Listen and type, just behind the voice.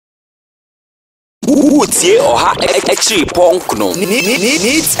Utie oha echi ponkno.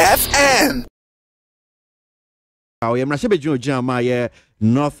 Needs FM. I am Rashabe Jama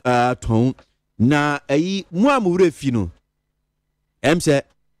North Tone. Na Muamure Fino. Say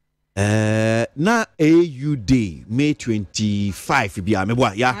na AU Day May 25 be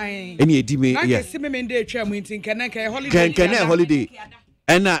ameboa ya eni edi me ya can holiday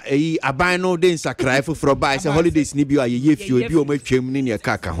ena aban no den sakrai for buy say holidays ni bi ye fio bi o matwam ni ne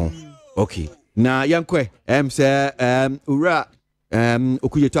kaka ho okay na yankwe say ura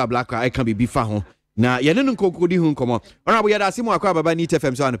okuyeto Ablakwa I can be fa ho na ye ne nkokodi hu nkomo ona bo ya da simu akwa baba ni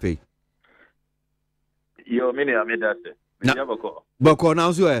TFM so anpe yo mini amedase boko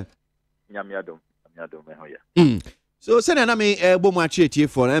na so Nyamiadom hoya. So send na me bomu achetie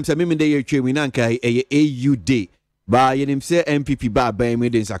for am say me dey ye twemi na nka AU day ba ye nim say NPP ba ban me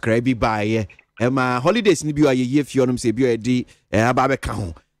dey sakra bi ba ye ma holidays ni bi wa ye fio no say bi e di aba be ka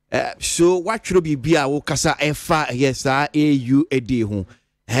ho so what should be bia wo kasa efa yes AU day ho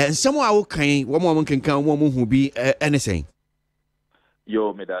nsem a wo kan wo mo nkenkan wo mo hu bi anything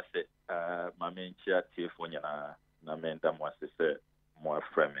yo me da say ma me nchia tie fo nyana na me ndam wase say mo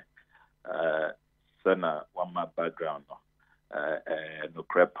afreme sana one my background no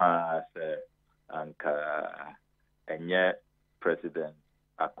crepas anka enye president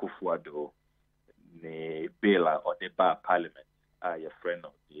Akufo-Addo ni bill or the bar parliament your friend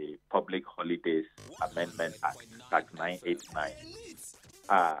of the Public Holidays Amendment Act 989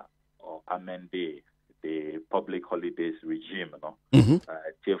 or amend the public holidays regime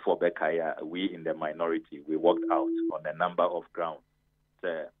therefore we in the minority we worked out on a number of grounds.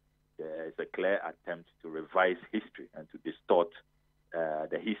 There is a clear attempt to revise history and to distort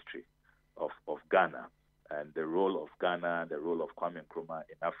the history of Ghana and the role of Ghana, the role of Kwame Nkrumah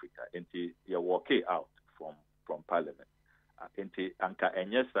in Africa. Until you walk it out from Parliament. Until Anka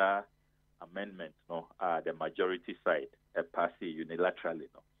Enyesa amendment, the majority side pass unilaterally,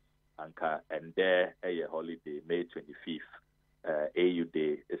 Anka and there a holiday May 25th AU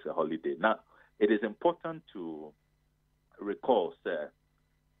Day is a holiday. Now it is important to recall, sir.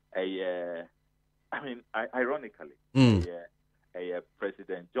 Ironically,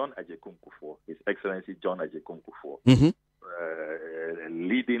 President John Ajekunkufo, His Excellency John Ajekunkufo,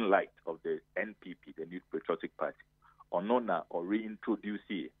 leading light of the NPP, the New Patriotic Party, Onona or reintroduce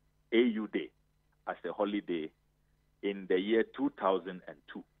AU Day as a holiday in the year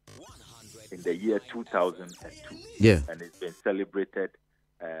 2002. In the year 2002. Yeah. And it's been celebrated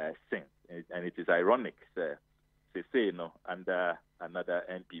since. And it is ironic, sir. They say, under another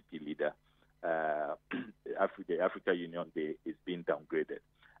NPP leader, the Africa Union Day is being downgraded.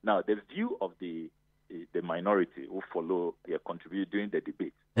 Now, the view of the minority who follow, contribute during the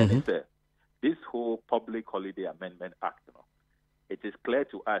debate, and it's this whole Public Holiday Amendment Act, it is clear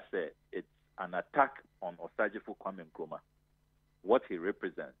to us it's an attack on Osagyefo Kwame Nkrumah, what he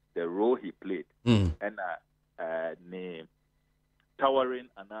represents, the role he played, and the towering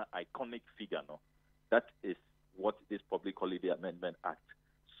and iconic figure, that is what this Public Holiday Amendment Act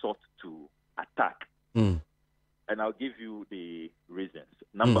sought to attack. And I'll give you the reasons.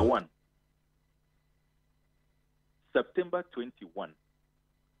 Number one, September 21,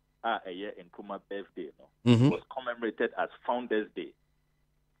 a year in Nkrumah birthday, was commemorated as Founders Day.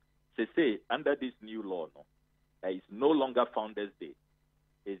 They say under this new law, it's no longer Founders Day.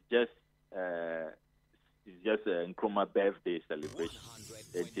 It's just Nkrumah birthday celebration.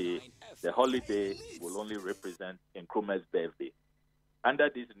 The holiday will only represent Nkrumah's birthday. Under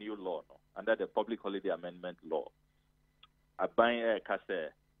this new law, under the Public Holiday Amendment Law,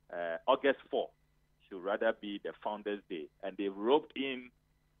 August 4 should rather be the Founders Day. And they've roped in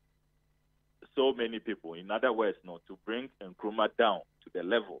so many people, in other words, to bring Nkrumah down to the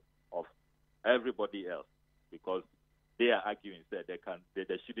level of everybody else, because they are arguing that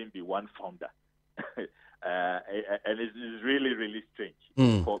there shouldn't be one founder. And it's really, really strange.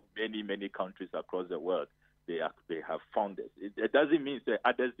 For many countries across the world, they have founders. It doesn't mean that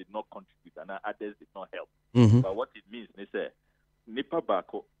others did not contribute and others did not help. But what it means is that Nipa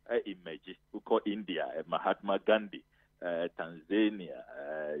Bako image who call India, Mahatma Gandhi, Tanzania,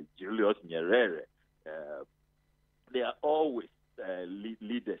 Julius Nyerere, they are always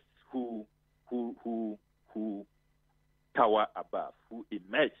leaders who tower above, who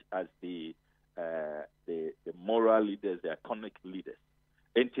emerge as the moral leaders, the iconic leaders.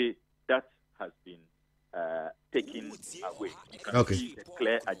 And that has been taken away. You can see the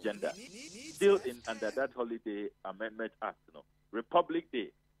clear agenda. Still under that Holiday Amendment Act, Republic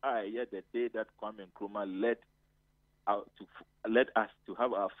Day, the day that Kwame Nkrumah led us to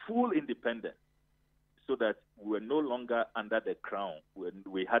have our full independence. so that we were no longer under the crown.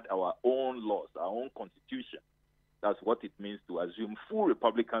 We had our own laws, our own constitution. That's what it means to assume full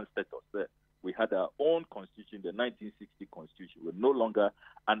Republican status. We had our own constitution, the 1960 constitution. We're no longer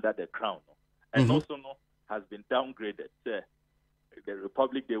under the crown. And also has been downgraded. The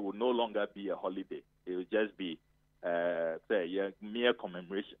Republic Day will no longer be a holiday. It will just be mere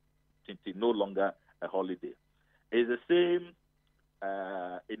commemoration. It's no longer a holiday. It's the same,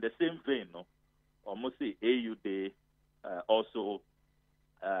 in the same vein, almost the AU Day, also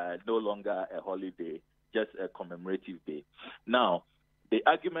no longer a holiday, just a commemorative day. Now, the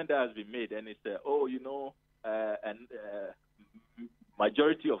argument that has been made, and it's,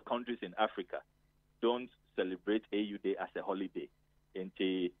 majority of countries in Africa don't celebrate AU Day as a holiday. And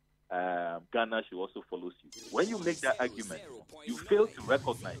Ghana should also follow suit. When you make that argument, you fail to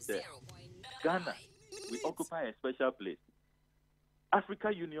recognize that Ghana, we occupy a special place.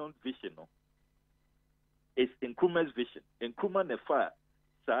 Africa Union vision is Nkrumah's vision. Nkrumah nefa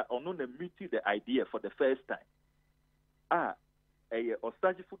sa ono na meet the idea for the first time.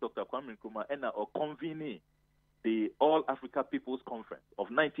 Osajifu Dr. Kwame Nkrumah and convening the All Africa People's Conference of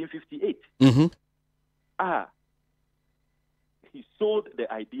 1958. He sold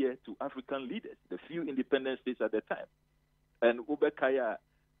the idea to African leaders, the few independent states at the time. And Ubekaya,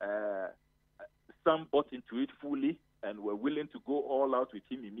 some bought into it fully and were willing to go all out with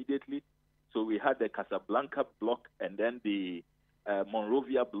him immediately. So we had the Casablanca bloc and then the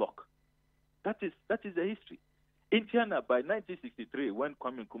Monrovia bloc. That is the history. In Ghana, by 1963, when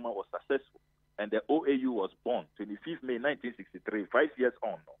Kwame Nkrumah was successful and the OAU was born, 25th May 1963, 5 years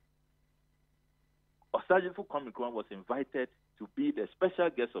on, Osajifu Kwame Nkrumah was invited to be the special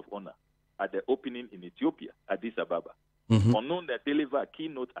guest of honor at the opening in Ethiopia, Addis Ababa. Unknown that deliver a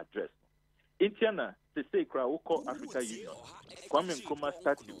keynote address. In Ghana, they say Kraoko Africa Union, Kwame Nkrumah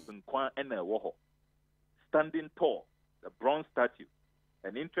statue in Kwa Ene Woho, standing tall, the bronze statue.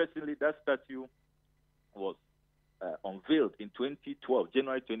 And interestingly, that statue was unveiled in 2012,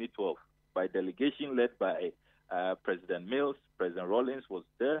 January 2012, by a delegation led by President Mills. President Rawlings was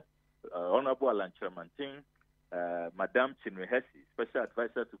there, Honorable Alan Chermantin, Madame Chinwehesi, special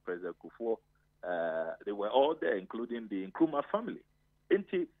advisor to President Kufuor. They were all there, including the Nkrumah family.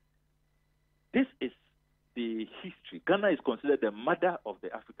 This is the history. Ghana is considered the mother of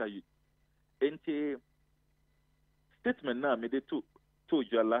the Africa Union. Statement now made it to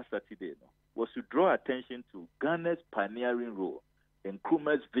you last Saturday was to draw attention to Ghana's pioneering role in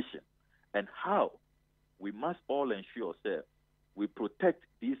Nkrumah's vision and how we must all ensure that we protect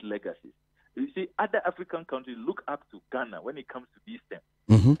these legacies. You see, other African countries look up to Ghana when it comes to these things.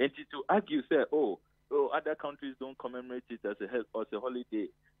 And to argue, say, other countries don't commemorate it as a holiday,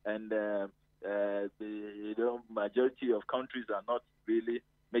 and the majority of countries are not really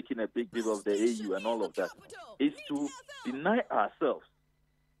making a big deal of the AU and all of that, is to deny ourselves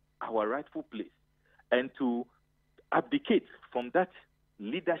our rightful place and to abdicate from that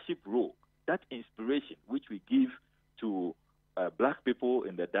leadership role, that inspiration which we give to black people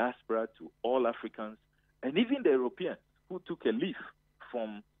in the diaspora, to all Africans, and even the Europeans who took a leaf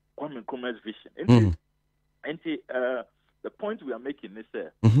from Kwame Nkrumah's vision. And the point we are making is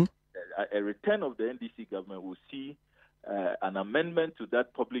a return of the NDC government will see an amendment to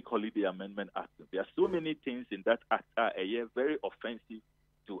that Public Holiday Amendment Act. There are so many things in that act that are very offensive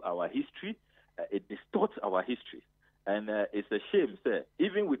to our history. It distorts our history. And it's a shame, sir.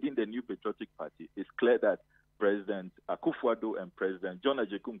 Even within the New Patriotic Party, it's clear that President Akufo-Addo and President John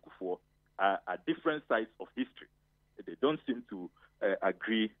Ajay Kufuor are different sides of history. They don't seem to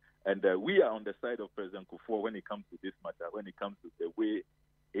agree. And we are on the side of President Kufuor when it comes to this matter, when it comes to the way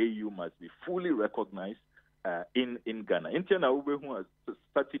AU must be fully recognized in Ghana. In Ghana, who has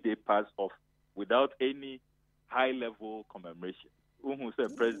Saturday passed off without any high-level commemoration. Who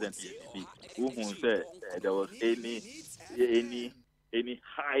said President ECB, who said there was any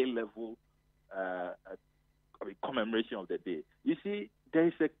high-level commemoration of the day. You see, there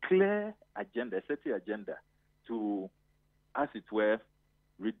is a clear agenda, a certain agenda to, as it were,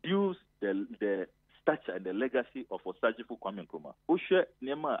 reduce the stature and the legacy of Osajifu Kwame Nkrumah. Oshe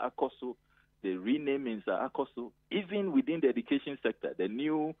Nema Akoso, the renamings are Akoso, even within the education sector, the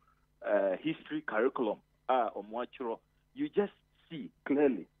new history curriculum, Omwachiro, you just see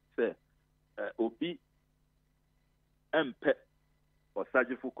clearly, say, Obi Mpe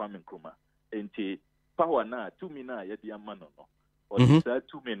Osajifu Kwame Nkrumah, and power na tumi na yedi amano no, or this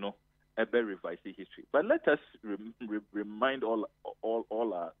tumi no ebe revise history. But let us remind all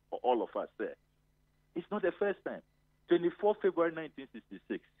of us there. It's not the first time. 24 February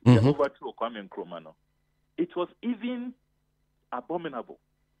 1966, we overthrew Kwame Nkrumah. It was even abominable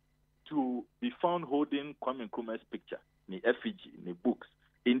to be found holding Kwame Nkrumah's picture, the effigy, the books.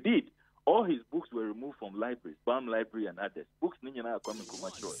 Indeed, all his books were removed from libraries, BAM Library and others. Books Kwame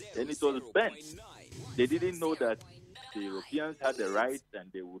Nkrumah choice, and it was banned. They didn't know that the Europeans had the rights,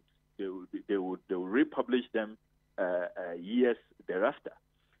 and they would republish them years thereafter.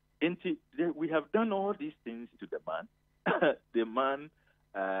 And we have done all these things to the man. The man,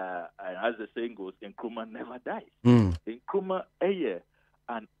 as the saying goes, Nkrumah never dies. Nkrumah,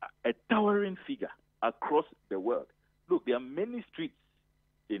 a towering figure across the world. Look, there are many streets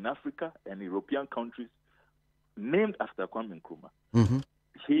in Africa and European countries named after Kwame Nkrumah.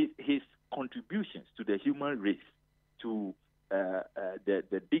 His contributions to the human race, to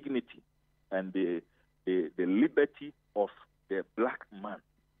the dignity and the liberty of the black man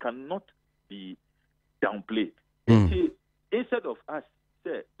cannot be downplayed. Instead of us,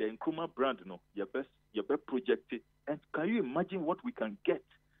 say, the Nkrumah brand, your best projected, and can you imagine what we can get?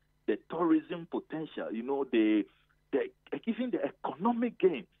 The tourism potential, even the economic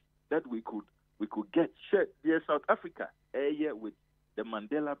gains that we could get. Sure, there's South Africa with the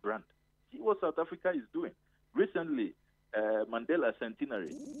Mandela brand. See what South Africa is doing. Recently, Mandela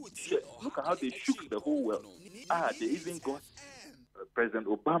Centenary. Sure, look at how they shook the whole world. They even got President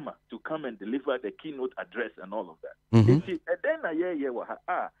Obama to come and deliver the keynote address and all of that. And then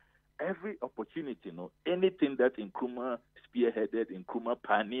every opportunity, anything that Nkrumah spearheaded, Nkrumah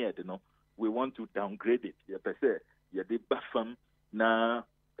pioneered, we want to downgrade it. Now,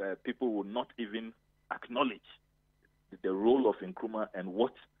 people will not even acknowledge the role of Nkrumah and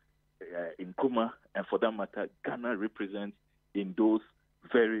what Nkrumah, and for that matter, Ghana represents in those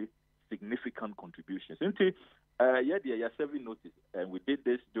very significant contributions. There are 7 notices, and we did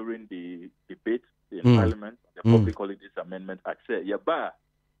this during the debate in Parliament, the Public Holidays Amendment Act. Yes,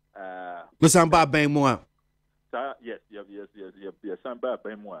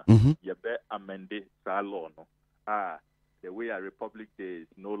 amended law. The way our Republic Day is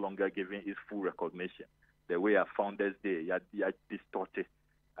no longer giving its full recognition. The way our Founders Day, you distorted,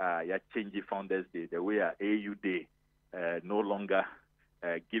 you changing Founders Day. The way our AU Day no longer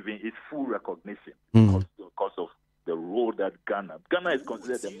giving its full recognition because of the role that Ghana is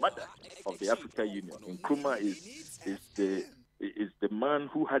considered the mother of the African Union. Nkrumah is the man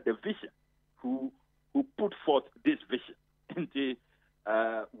who had the vision, who put forth this vision.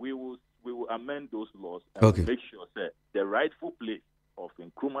 And we will amend those laws and make sure that the rightful place of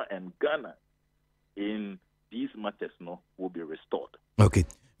Nkrumah and Ghana in these matters will be restored. Okay.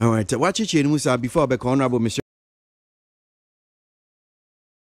 All right. Watch it, Musa, before the honorable Mr.